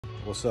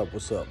What's up,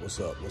 what's up, what's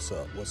up, what's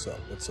up, what's up,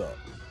 what's up?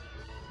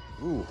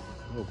 Ooh,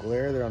 a little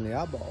glare there on the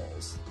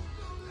eyeballs.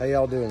 How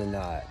y'all doing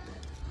tonight?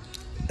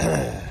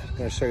 I'm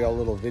gonna show y'all a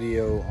little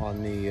video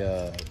on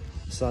the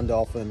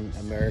Dolphin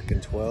American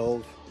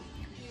 12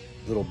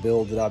 little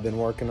build that I've been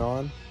working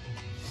on.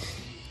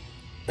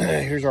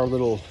 Here's our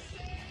little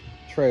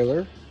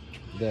trailer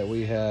that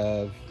we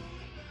have.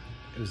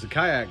 It was the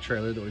kayak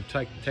trailer that we've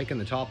taken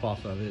the top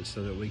off of it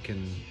so that we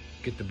can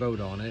get the boat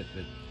on it,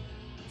 but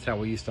that's how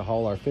we used to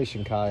haul our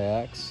fishing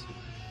kayaks.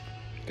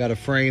 Got a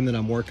frame that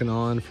I'm working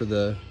on for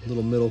the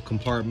little middle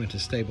compartment to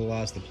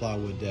stabilize the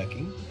plywood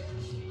decking.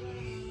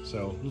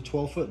 So, a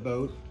 12-foot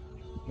boat,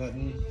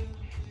 nothing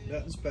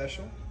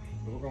special,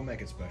 but we're gonna make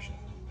it special.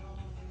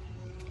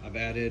 I've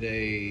added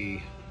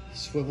a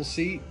swivel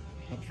seat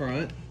up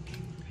front.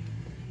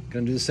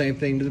 Gonna do the same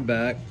thing to the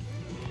back.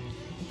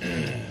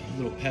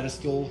 Little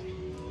pedestal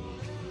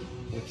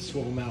with the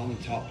swivel mount on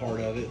the top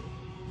part of it.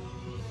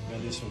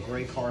 Gonna do some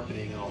gray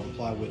carpeting on the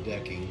plywood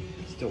decking.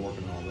 Still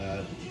working on all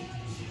that.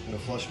 Gonna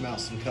flush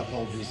mount some cup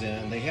holders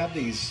in. They have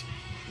these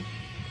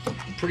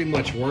pretty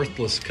much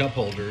worthless cup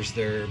holders.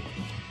 I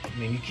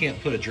mean, you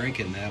can't put a drink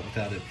in that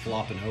without it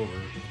flopping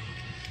over.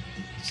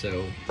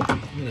 So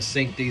I'm gonna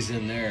sink these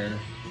in there,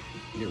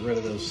 get rid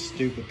of those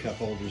stupid cup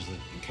holders that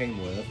it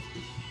came with.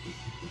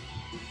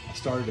 I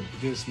started to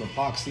do some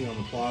epoxy on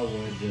the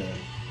plywood to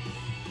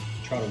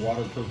try to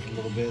waterproof it a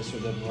little bit so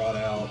it doesn't rot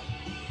out.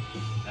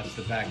 That's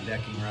the back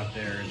decking right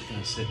there. It's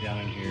gonna sit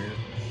down in here.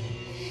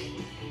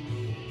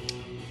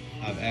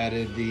 I've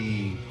added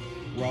the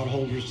rod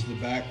holders to the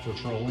back for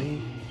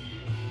trolling.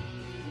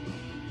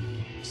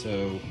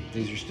 So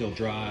these are still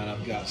dry, and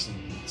I've got some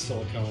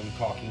silicone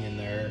caulking in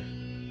there,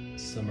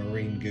 some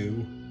marine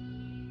goo.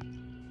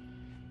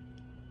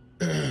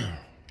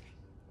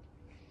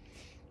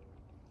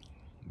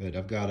 But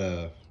I've got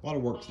a lot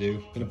of work to do.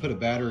 I'm gonna put a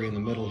battery in the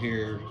middle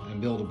here and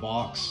build a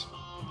box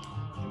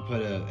and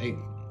put a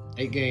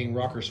 8-gang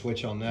rocker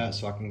switch on that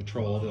so I can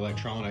control all the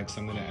electronics.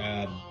 I'm gonna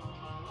add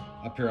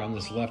up here on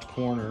this left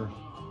corner,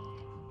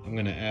 I'm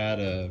gonna add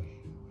a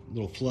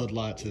little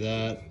floodlight to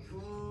that.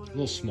 A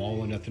little small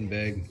one, nothing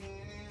big.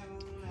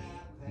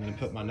 I'm gonna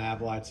put my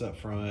nav lights up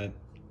front,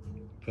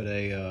 put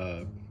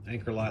a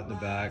anchor light in the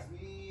back.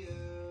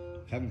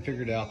 Haven't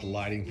figured out the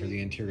lighting for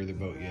the interior of the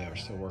boat yet. We're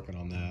still working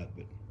on that,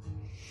 but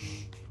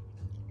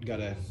got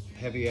a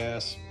heavy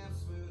ass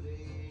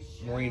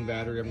marine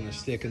battery I'm gonna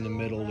stick in the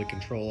middle to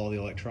control all the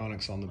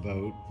electronics on the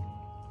boat.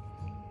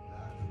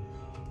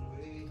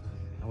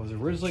 I was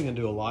originally gonna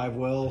do a live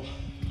well,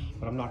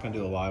 but I'm not gonna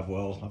do a live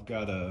well. I've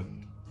got a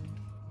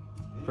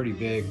pretty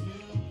big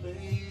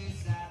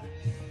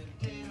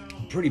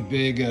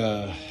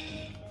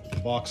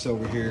box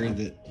over here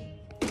that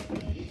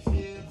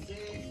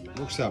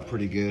works out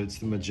pretty good. It's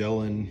the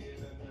Magellan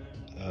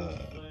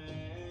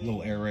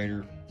little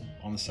aerator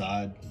on the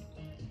side.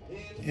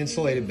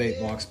 Insulated bait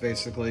box,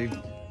 basically.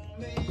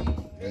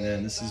 And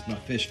then this is my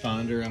fish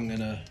finder I'm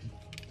gonna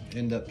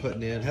end up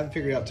putting in. Haven't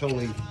figured out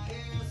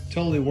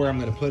totally where I'm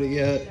gonna put it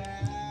yet.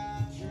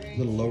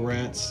 Little low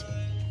rants.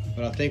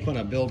 But I think when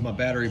I build my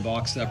battery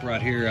box up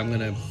right here, I'm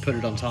gonna put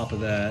it on top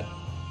of that.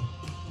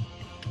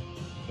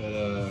 But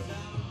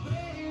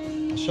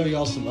I'll show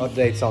y'all some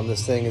updates on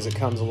this thing as it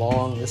comes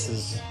along. This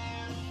is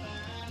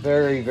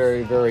very,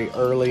 very, very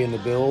early in the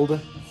build.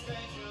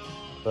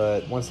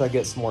 But once I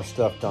get some more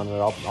stuff done,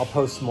 I'll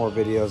post some more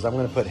videos. I'm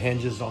gonna put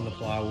hinges on the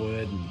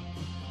plywood and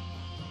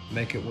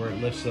make it where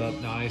it lifts up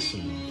nice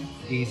and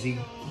easy.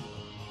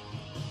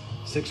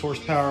 6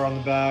 horsepower on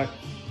the back.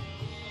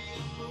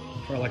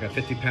 Probably like a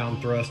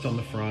 50-pound thrust on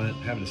the front.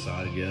 Haven't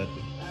decided yet.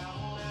 But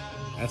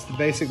that's the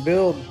basic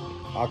build.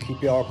 I'll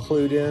keep y'all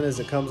clued in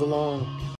as it comes along.